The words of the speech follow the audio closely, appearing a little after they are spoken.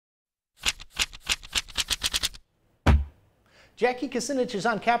Jackie Kucinich is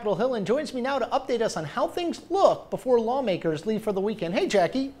on Capitol Hill and joins me now to update us on how things look before lawmakers leave for the weekend. Hey,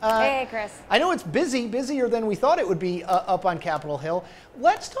 Jackie. Hey, Chris. I know it's busy, busier than we thought it would be up on Capitol Hill.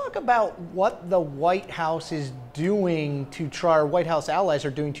 Let's talk about what the White House is doing to try, or White House allies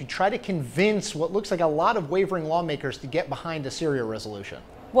are doing to try to convince what looks like a lot of wavering lawmakers to get behind a Syria resolution.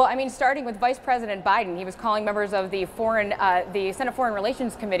 Well, I mean, starting with Vice President Biden, he was calling members of the Senate Foreign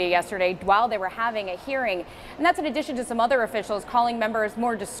Relations Committee yesterday while they were having a hearing. And that's in addition to some other officials calling members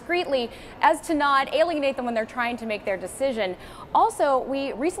more discreetly as to not alienate them when they're trying to make their decision. Also,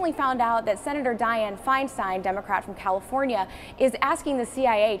 we recently found out that Senator Dianne Feinstein, Democrat from California, is asking the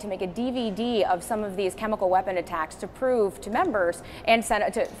CIA to make a DVD of some of these chemical weapon attacks to prove to members and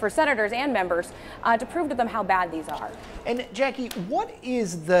for senators and members to prove to them how bad these are. And Jackie, what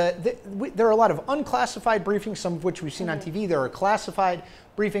is there are a lot of unclassified briefings, some of which we've seen on TV. There are classified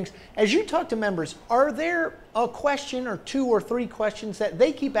briefings. As you talk to members, are there a question or two or three questions that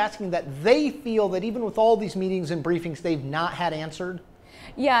they keep asking that they feel that even with all these meetings and briefings, they've not had answered?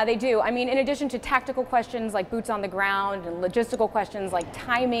 Yeah, they do. I mean, in addition to tactical questions like boots on the ground and logistical questions like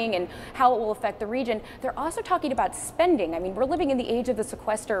timing and how it will affect the region, they're also talking about spending. I mean, we're living in the age of the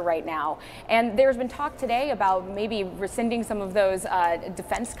sequester right now, and there's been talk today about maybe rescinding some of those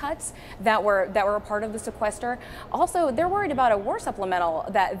defense cuts that were a part of the sequester. Also, they're worried about a war supplemental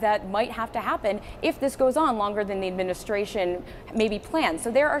that might have to happen if this goes on longer than the administration maybe planned. So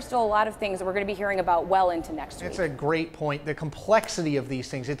there are still a lot of things that we're going to be hearing about well into next week. That's a great point. The complexity of these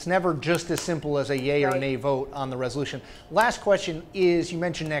things. It's never just as simple as a yay or nay vote on the resolution. Last question is, you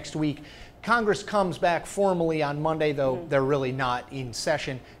mentioned next week, Congress comes back formally on Monday, though they're really not in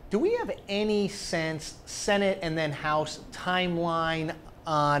session. Do we have any sense, Senate and then House, timeline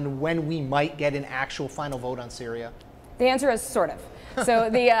on when we might get an actual final vote on Syria? The answer is sort of. So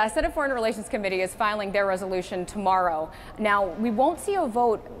the Senate Foreign Relations Committee is filing their resolution tomorrow. Now, we won't see a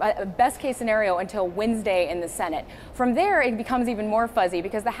vote, best case scenario, until Wednesday in the Senate. From there, it becomes even more fuzzy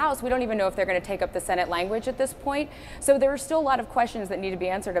because the House, we don't even know if they're going to take up the Senate language at this point. So there are still a lot of questions that need to be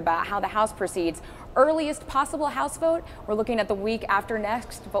answered about how the House proceeds. Earliest possible House vote, we're looking at the week after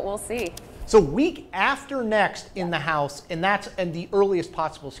next, but we'll see. So week after next in the House, and that's the earliest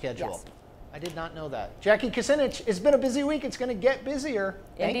possible schedule. Yes. I did not know that. Jackie Kucinich, it's been a busy week. It's going to get busier.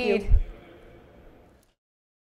 Indeed. Thank you.